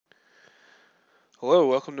Hello,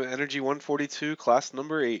 welcome to NRG142, class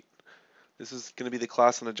number 8. This is going to be the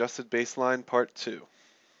class on adjusted baseline part 2.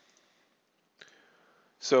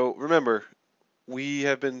 So remember, we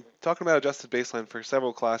have been talking about adjusted baseline for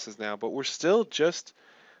several classes now, but we're still just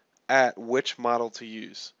at which model to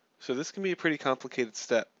use. So this can be a pretty complicated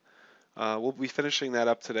step. We'll be finishing that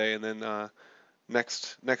up today, and then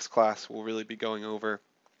next class we'll really be going over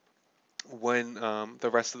when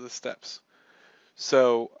the rest of the steps.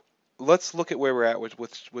 So let's look at where we're at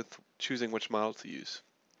with choosing which model to use.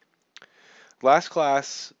 Last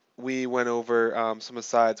class, we went over some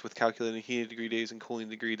asides with calculating heating degree days and cooling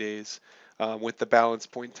degree days with the balance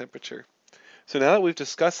point temperature. So now that we've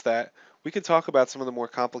discussed that, we can talk about some of the more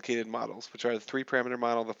complicated models, which are the 3-parameter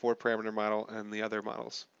model, the 4-parameter model, and the other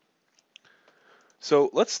models. So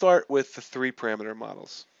let's start with the 3-parameter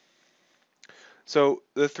models. So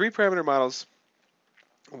the 3-parameter models,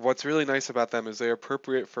 what's really nice about them is they're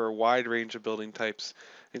appropriate for a wide range of building types,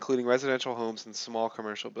 including residential homes and small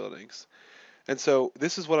commercial buildings. And so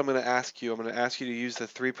this is what I'm going to ask you. I'm going to ask you to use the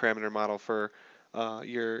 3-parameter model for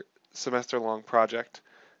your semester-long project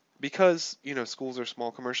because, schools are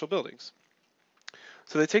small commercial buildings.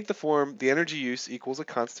 So they take the form, the energy use equals a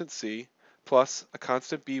constant C plus a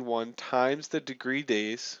constant B1 times the degree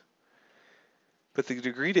days, but the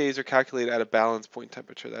degree days are calculated at a balance point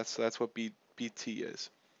temperature. That's what BT is.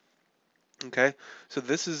 Okay, so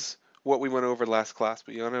this is what we went over last class,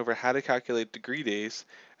 but you went over how to calculate degree days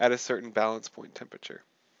at a certain balance point temperature.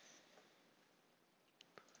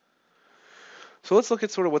 So let's look at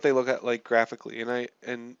sort of what they look at like graphically,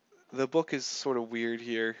 and the book is sort of weird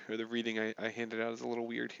here, or the reading I handed out is a little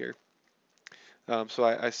weird here. So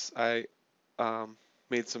I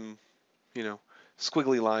made some,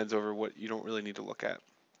 squiggly lines over what you don't really need to look at.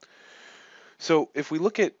 So if we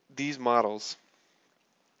look at these models,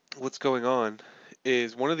 what's going on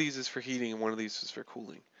is one of these is for heating and one of these is for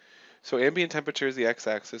cooling. So ambient temperature is the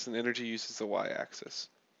x-axis and energy use is the y-axis.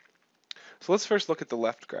 So let's first look at the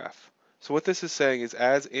left graph. So what this is saying is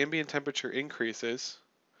as ambient temperature increases,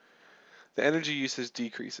 the energy usage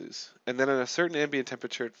decreases, and then at a certain ambient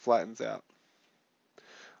temperature it flattens out.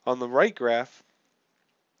 On the right graph,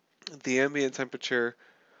 the ambient temperature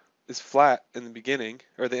is flat in the beginning,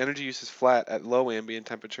 or the energy use is flat at low ambient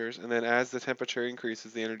temperatures, and then as the temperature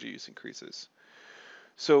increases, the energy use increases.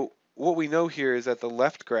 So what we know here is that the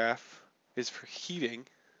left graph is for heating,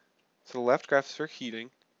 so the left graph is for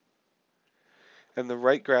heating, and the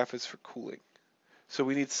right graph is for cooling. So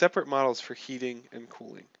we need separate models for heating and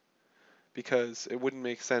cooling, because it wouldn't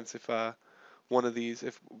make sense if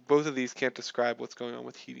if both of these can't describe what's going on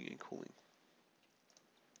with heating and cooling.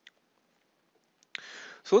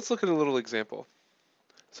 So let's look at a little example.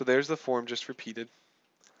 So there's the form just repeated.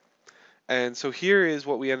 And so here is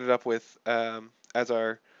what we ended up with as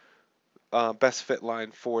our best fit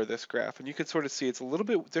line for this graph. And you can sort of see it's a little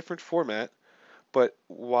bit different format, but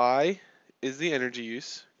Y is the energy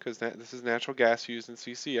use, because this is natural gas used in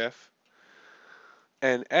CCF,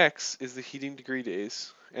 and X is the heating degree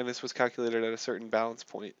days, and this was calculated at a certain balance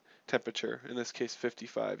point temperature, in this case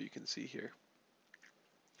 55, you can see here.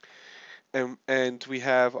 And we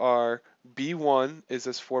have our B1 is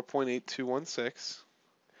this 4.8216,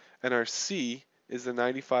 and our C is the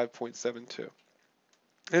 95.72. And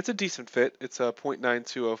it's a decent fit. It's a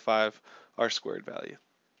 0.9205 R squared value.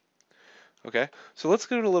 Okay, so let's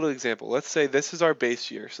go to a little example. Let's say this is our base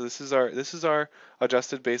year. So this is our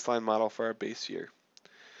adjusted baseline model for our base year.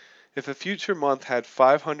 If a future month had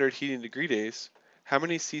 500 heating degree days, how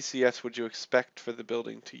many CCFs would you expect for the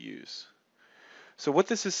building to use? So what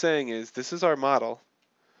this is saying is this is our model.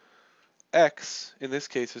 X, in this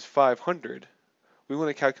case, is 500. We want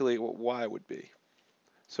to calculate what Y would be.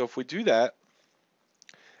 So if we do that,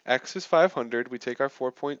 X is 500. We take our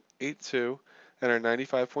 4.82 and our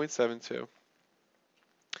 95.72.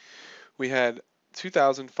 We had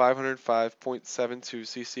 2,505.72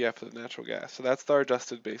 CCF of natural gas. So that's our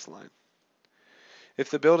adjusted baseline.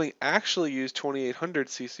 If the building actually used 2,800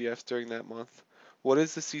 CCFs during that month, what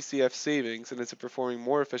is the CCF savings, and is it performing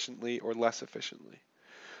more efficiently or less efficiently?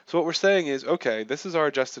 So what we're saying is, okay, this is our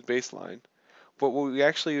adjusted baseline, but what we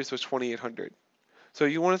actually used was 2,800. So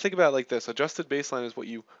you want to think about it like this. Adjusted baseline is what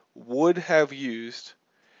you would have used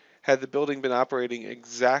had the building been operating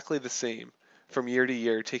exactly the same from year to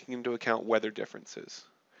year, taking into account weather differences.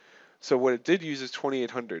 So what it did use is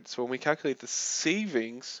 2,800. So when we calculate the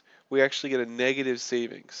savings, we actually get a negative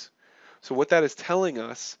savings. So what that is telling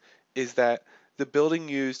us is that the building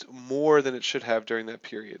used more than it should have during that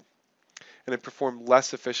period, and it performed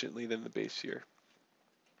less efficiently than the base year.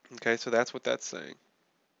 Okay, so that's what that's saying.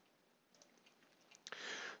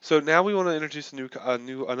 So now we want to introduce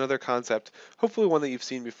another concept, hopefully one that you've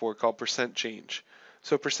seen before, called percent change.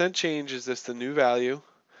 So percent change is just the new value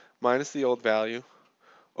minus the old value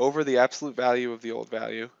over the absolute value of the old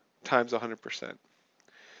value times 100%.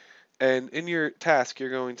 And in your task, you're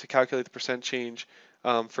going to calculate the percent change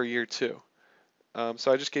for year 2.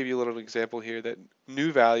 So I just gave you a little example here that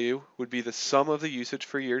new value would be the sum of the usage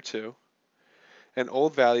for year 2, and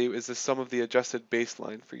old value is the sum of the adjusted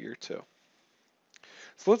baseline for year 2.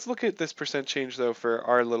 So let's look at this percent change though for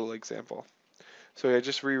our little example. So I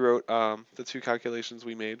just rewrote the 2 calculations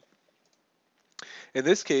we made. In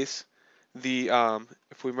this case,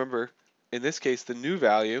 if we remember, in this case the new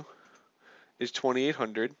value is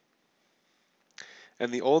 2800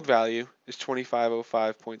 and the old value is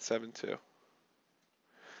 2505.72.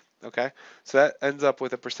 Okay, so that ends up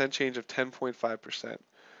with a percent change of 10.5%.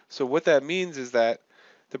 So what that means is that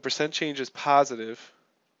the percent change is positive,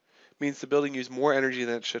 means the building used more energy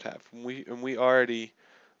than it should have. And we already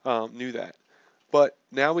knew that. But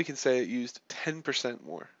now we can say it used 10%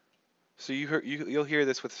 more. So you'll hear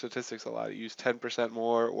this with statistics a lot. It used 10%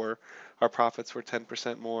 more, or our profits were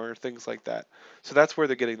 10% more, things like that. So that's where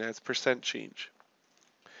they're getting that. It's percent change.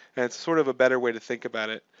 And it's sort of a better way to think about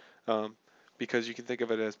it because you can think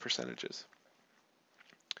of it as percentages.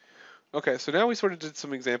 Okay, so now we sort of did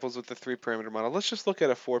some examples with the 3-parameter model. Let's just look at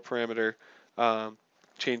a 4-parameter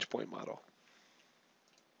change point model.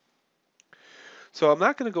 So I'm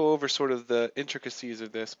not going to go over sort of the intricacies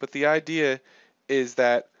of this, but the idea is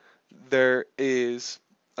that there is,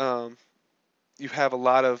 you have a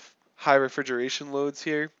lot of high refrigeration loads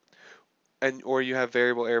here, or you have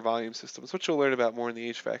variable air volume systems, which you'll learn about more in the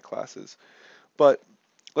HVAC classes. But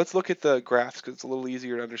let's look at the graphs because it's a little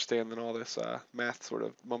easier to understand than all this math sort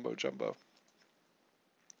of mumbo jumbo.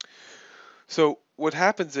 So what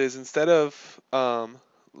happens is instead of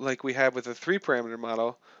like we had with a 3-parameter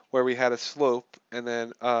model where we had a slope and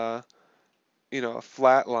then a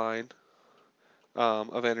flat line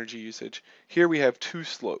of energy usage, here we have 2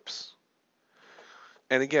 slopes.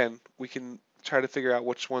 And again, we can try to figure out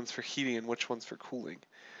which one's for heating and which one's for cooling.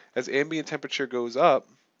 As ambient temperature goes up,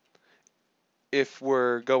 if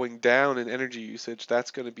we're going down in energy usage,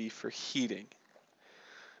 that's going to be for heating.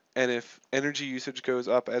 And if energy usage goes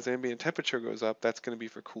up as ambient temperature goes up, that's going to be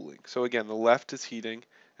for cooling. So again, the left is heating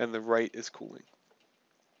and the right is cooling.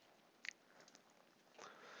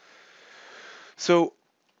 So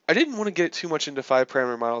I didn't want to get too much into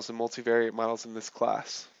 5-parameter models and multivariate models in this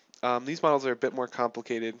class. These models are a bit more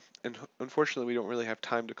complicated, and unfortunately we don't really have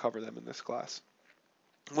time to cover them in this class.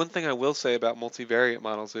 One thing I will say about multivariate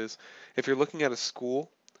models is if you're looking at a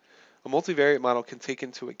school, a multivariate model can take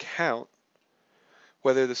into account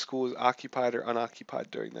whether the school is occupied or unoccupied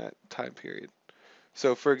during that time period.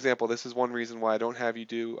 So for example, this is one reason why I don't have you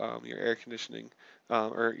do your air conditioning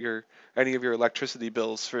or any of your electricity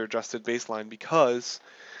bills for adjusted baseline, because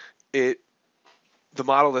the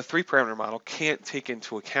 3-parameter model can't take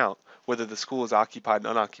into account whether the school is occupied and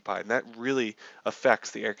unoccupied, and that really affects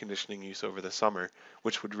the air conditioning use over the summer,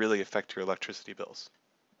 which would really affect your electricity bills.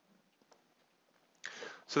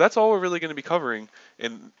 So that's all we're really going to be covering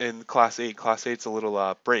in Class 8. Class 8's a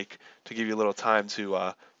little break to give you a little time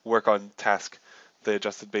to work on the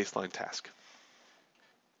adjusted baseline task.